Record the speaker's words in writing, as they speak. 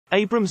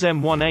Abrams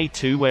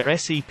M1A2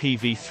 SEP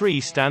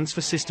V3 stands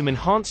for System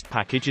Enhanced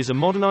Package is a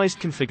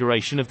modernized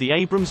configuration of the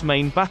Abrams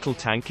main battle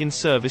tank in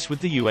service with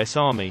the U.S.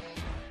 Army.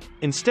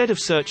 Instead of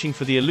searching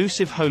for the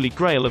elusive holy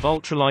grail of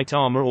ultralight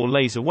armor or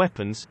laser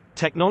weapons,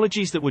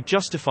 technologies that would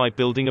justify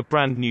building a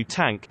brand new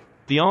tank,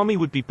 the Army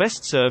would be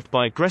best served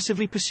by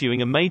aggressively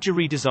pursuing a major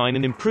redesign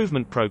and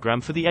improvement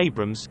program for the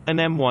Abrams, an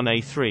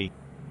M1A3.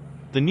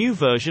 The new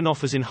version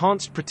offers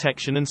enhanced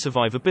protection and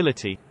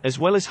survivability, as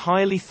well as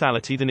higher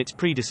lethality than its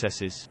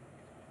predecessors.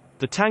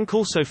 The tank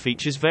also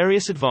features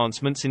various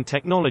advancements in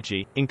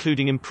technology,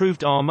 including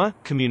improved armor,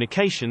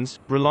 communications,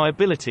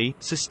 reliability,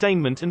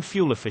 sustainment and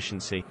fuel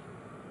efficiency.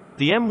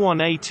 The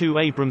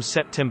M1A2 Abrams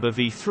SEP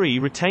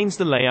V3 retains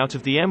the layout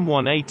of the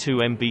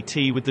M1A2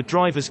 MBT with the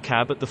driver's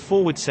cab at the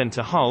forward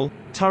center hull,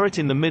 turret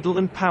in the middle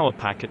and power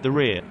pack at the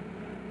rear.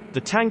 The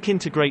tank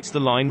integrates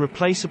the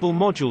line-replaceable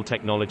module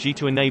technology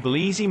to enable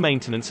easy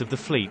maintenance of the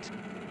fleet.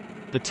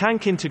 The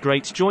tank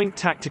integrates Joint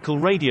Tactical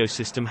Radio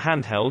System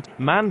handheld,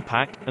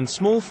 man-pack, and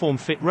small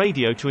form-fit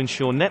radio to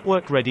ensure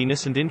network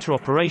readiness and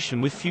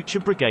interoperation with future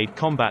brigade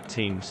combat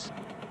teams.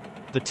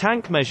 The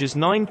tank measures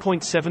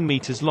 9.7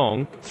 meters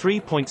long,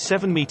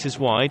 3.7 meters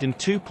wide and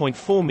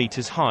 2.4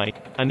 meters high,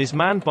 and is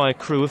manned by a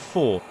crew of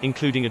 4,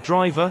 including a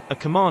driver, a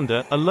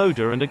commander, a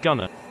loader and a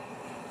gunner.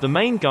 The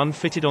main gun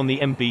fitted on the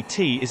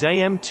MBT is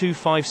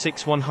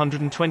M256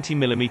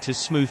 120mm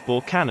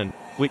smoothbore cannon,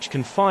 which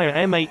can fire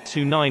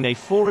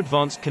M1A2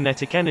 advanced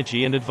kinetic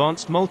energy and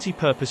advanced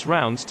multi-purpose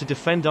rounds to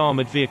defend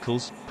armored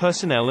vehicles,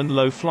 personnel and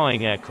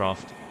low-flying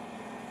aircraft.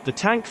 The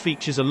tank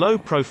features a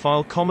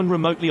low-profile common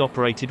remotely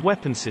operated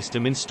weapon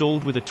system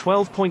installed with a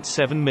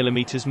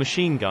 12.7mm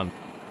machine gun.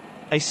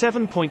 A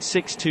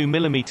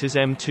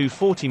 7.62mm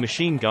M240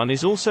 machine gun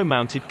is also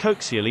mounted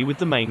coaxially with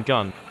the main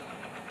gun.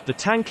 The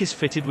tank is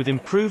fitted with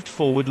improved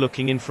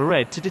forward-looking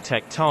infrared to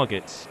detect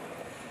targets.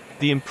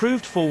 The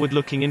improved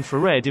forward-looking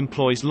infrared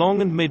employs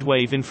long and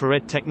mid-wave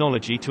infrared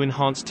technology to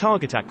enhance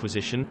target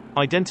acquisition,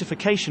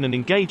 identification and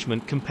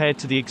engagement compared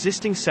to the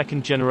existing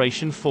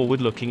second-generation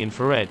forward-looking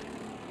infrared.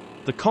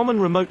 The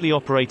common remotely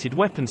operated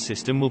weapon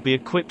system will be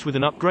equipped with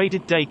an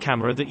upgraded day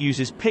camera that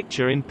uses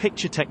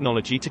picture-in-picture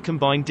technology to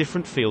combine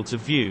different fields of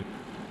view.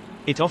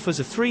 It offers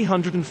a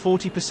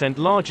 340%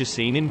 larger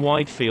scene in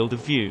wide field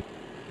of view.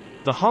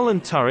 The hull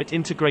and turret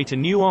integrate a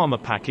new armor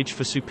package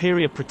for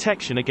superior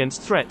protection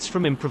against threats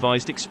from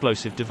improvised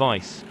explosive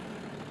device.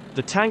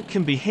 The tank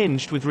can be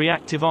hinged with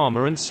reactive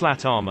armor and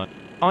slat armor.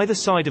 Either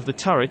side of the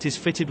turret is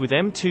fitted with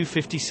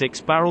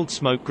M256 barreled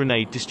smoke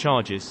grenade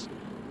discharges.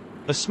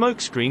 A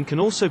smokescreen can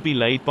also be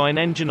laid by an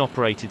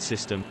engine-operated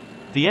system.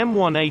 The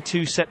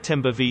M1A2 SEP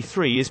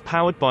V3 is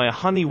powered by a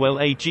Honeywell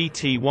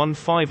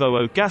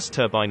AGT1500 gas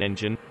turbine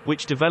engine,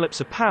 which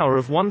develops a power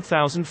of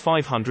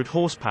 1,500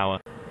 horsepower.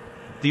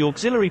 The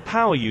auxiliary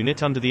power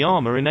unit under the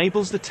armor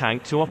enables the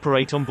tank to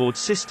operate onboard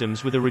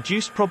systems with a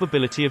reduced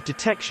probability of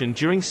detection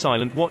during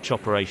silent watch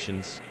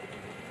operations.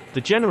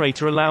 The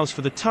generator allows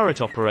for the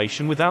turret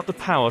operation without the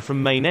power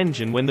from main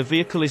engine when the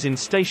vehicle is in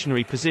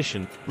stationary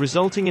position,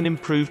 resulting in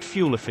improved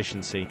fuel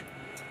efficiency.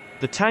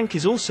 The tank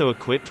is also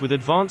equipped with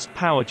advanced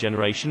power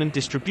generation and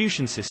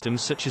distribution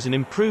systems such as an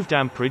improved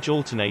amperage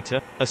alternator,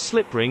 a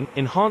slip ring,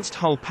 enhanced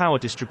hull power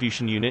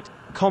distribution unit,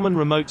 common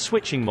remote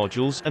switching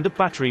modules and a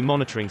battery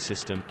monitoring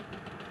system.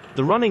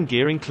 The running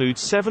gear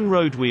includes 7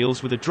 road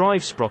wheels with a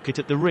drive sprocket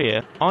at the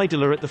rear,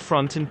 idler at the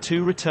front and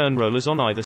 2 return rollers on either